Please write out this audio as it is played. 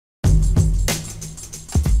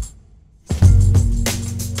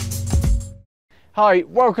Hi,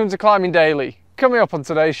 welcome to Climbing Daily. Coming up on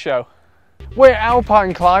today's show, we're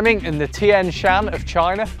alpine climbing in the Tien Shan of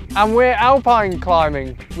China, and we're alpine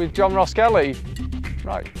climbing with John Roskelley.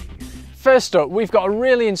 Right. First up, we've got a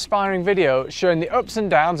really inspiring video showing the ups and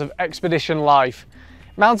downs of expedition life.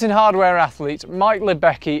 Mountain hardware athletes Mike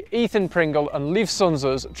Libecki, Pringle and Liv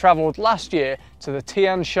Sansoz travelled last year to the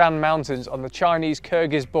Tien Shan mountains on the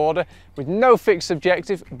Chinese-Kyrgyz border with no fixed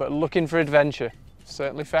objective but looking for adventure.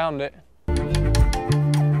 Certainly found it.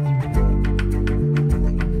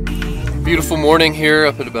 Beautiful morning here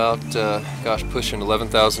up at about, pushing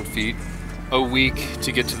 11,000 feet. A week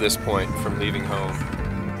to get to this point from leaving home.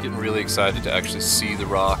 Getting really excited to actually see the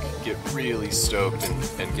rock, get really stoked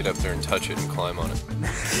and get up there and touch it and climb on it.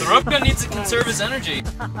 The rope gun needs to conserve his energy.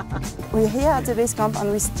 We're here at the base camp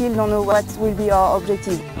and we still don't know what will be our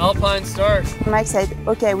objective. Alpine start. Mike said,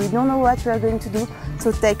 okay, we don't know what we are going to do,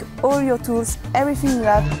 so take all your tools, everything you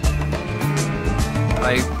have.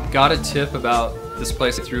 I got a tip about this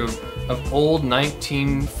place through an old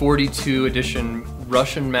 1942 edition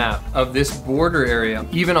Russian map of this border area.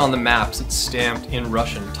 Even on the maps, it's stamped in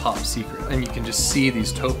Russian, top secret. And you can just see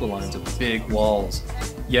these topo lines of big walls.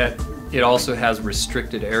 Yet, it also has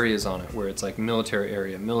restricted areas on it, where it's like military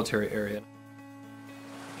area, military area.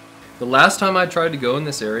 The last time I tried to go in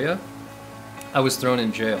this area, I was thrown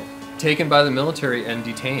in jail, taken by the military and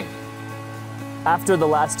detained. After the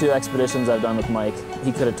last two expeditions I've done with Mike,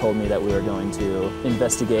 he could have told me that we were going to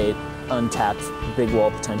investigate untapped big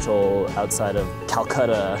wall potential outside of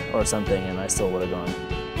Calcutta or something, and I still would have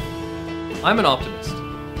gone. I'm an optimist,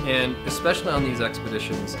 and especially on these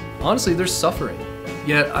expeditions, honestly, there's suffering.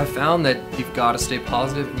 Yet I found that you've got to stay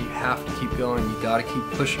positive and you have to keep going, you got to keep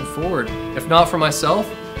pushing forward. If not for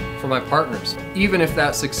myself, for my partners, even if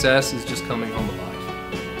that success is just coming home alive.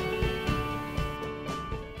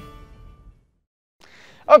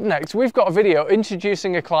 Up next, we've got a video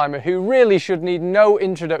introducing a climber who really should need no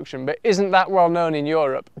introduction but isn't that well known in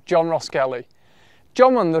Europe, John Roskelley.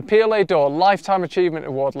 John won the Piolets Lifetime Achievement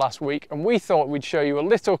Award last week, and we thought we'd show you a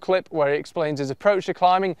little clip where he explains his approach to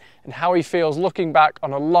climbing and how he feels looking back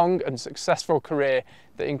on a long and successful career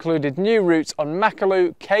that included new routes on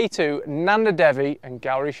Makalu, K2, Nanda Devi and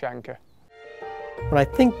Gaurishankar. When I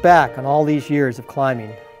think back on all these years of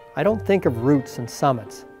climbing, I don't think of routes and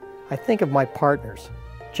summits. I think of my partners.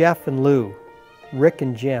 Jeff and Lou, Rick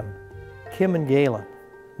and Jim, Kim and Galen,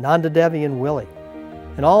 Nanda Devi and Willie,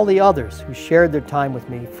 and all the others who shared their time with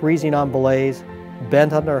me, freezing on belays,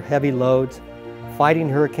 bent under heavy loads, fighting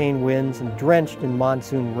hurricane winds, and drenched in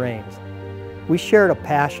monsoon rains. We shared a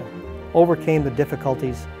passion, overcame the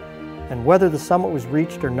difficulties, and whether the summit was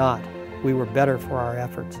reached or not, we were better for our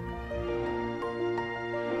efforts.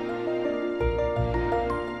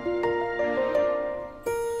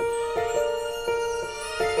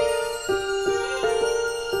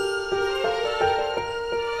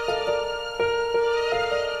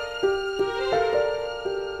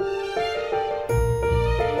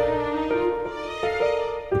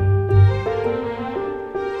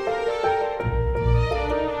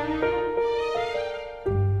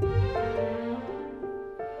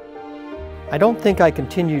 I don't think I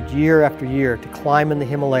continued year after year to climb in the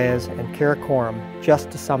Himalayas and Karakoram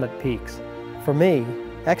just to summit peaks. For me,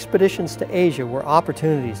 expeditions to Asia were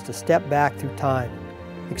opportunities to step back through time,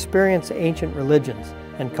 experience ancient religions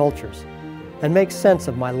and cultures, and make sense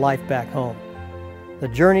of my life back home. The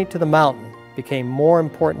journey to the mountain became more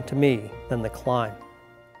important to me than the climb.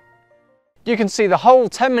 You can see the whole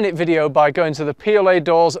 10-minute video by going to the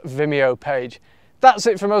Piolets Vimeo page. That's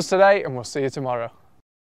it from us today, and we'll see you tomorrow.